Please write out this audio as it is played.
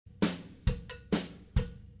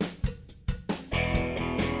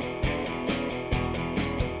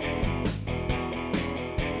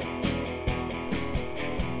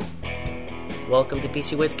Welcome to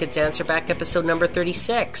PCWizKid's Answer Back, episode number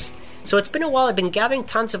 36. So it's been a while. I've been gathering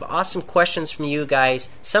tons of awesome questions from you guys.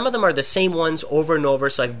 Some of them are the same ones over and over,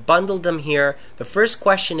 so I've bundled them here. The first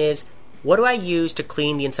question is, what do I use to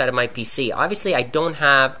clean the inside of my PC? Obviously, I don't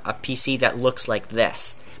have a PC that looks like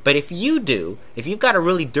this. But if you do, if you've got a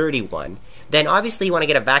really dirty one, then obviously you want to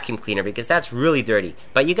get a vacuum cleaner because that's really dirty.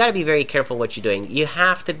 But you got to be very careful what you're doing. You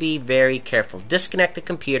have to be very careful. Disconnect the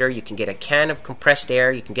computer. You can get a can of compressed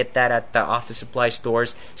air. You can get that at the office supply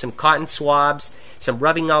stores. Some cotton swabs, some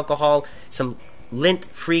rubbing alcohol, some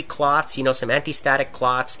lint-free cloths, some anti-static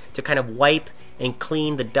cloths to kind of wipe and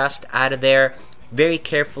clean the dust out of there. Very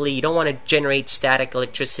carefully. You don't want to generate static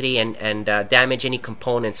electricity and damage any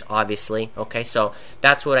components, obviously. Okay, so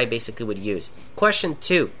that's what I basically would use. Question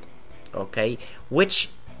 2. Okay, which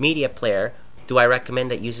media player do I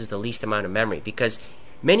recommend that uses the least amount of memory? Because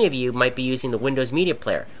many of you might be using the Windows Media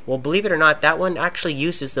Player. Well, believe it or not, that one actually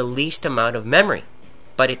uses the least amount of memory,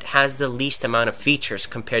 but it has the least amount of features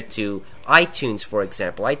compared to iTunes, for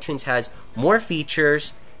example. iTunes has more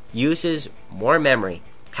features, uses more memory,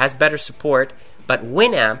 has better support, but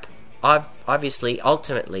Winamp, obviously,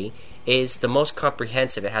 ultimately, is the most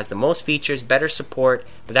comprehensive. It has the most features, better support,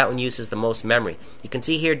 but that one uses the most memory. You can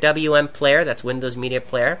see here WM Player, that's Windows Media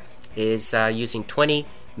Player, is using 20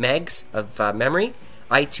 megs of memory.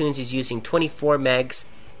 iTunes is using 24 megs,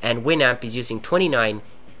 and Winamp is using 29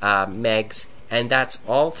 megs, and that's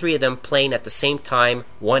all three of them playing at the same time,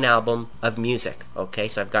 one album of music. Okay,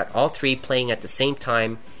 so I've got all three playing at the same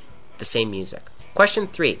time, the same music. Question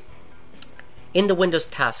 3. In the Windows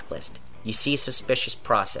task list, you see a suspicious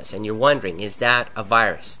process, and you're wondering, is that a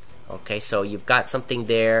virus? Okay, so you've got something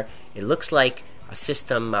there. It looks like a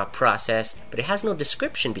system process, but it has no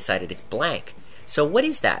description beside it. It's blank. So what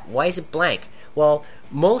is that? Why is it blank? Well,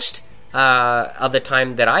 most of the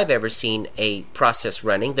time that I've ever seen a process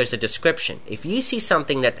running, there's a description. If you see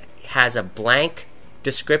something that has a blank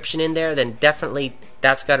description in there, then definitely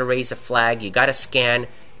that's got to raise a flag. You got to scan.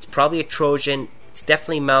 It's probably a Trojan. It's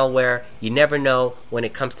definitely malware. You never know when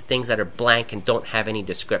it comes to things that are blank and don't have any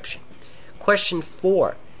description. Question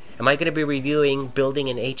 4. Am I going to be reviewing building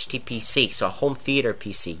an HTPC, so a home theater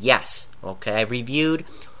PC? Yes. Okay, I've reviewed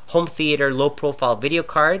home theater low profile video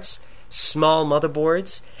cards, small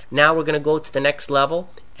motherboards. Now we're going to go to the next level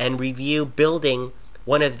and review building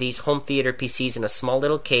one of these home theater PCs in a small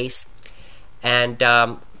little case, and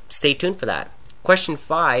stay tuned for that. Question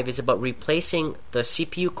 5 is about replacing the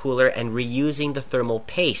CPU cooler and reusing the thermal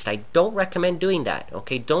paste. I don't recommend doing that.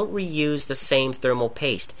 Okay, don't reuse the same thermal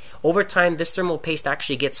paste. Over time, this thermal paste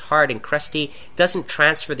actually gets hard and crusty, doesn't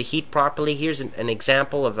transfer the heat properly. Here's an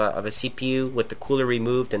example of a CPU with the cooler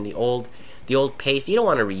removed and the old paste. You don't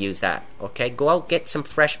want to reuse that. Okay, go out, get some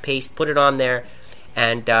fresh paste, put it on there,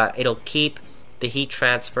 and it'll keep the heat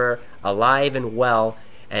transfer alive and well,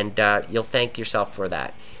 and you'll thank yourself for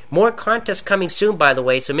that. More contests coming soon, by the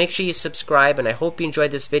way, so make sure you subscribe, and I hope you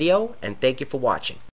enjoyed this video, and thank you for watching.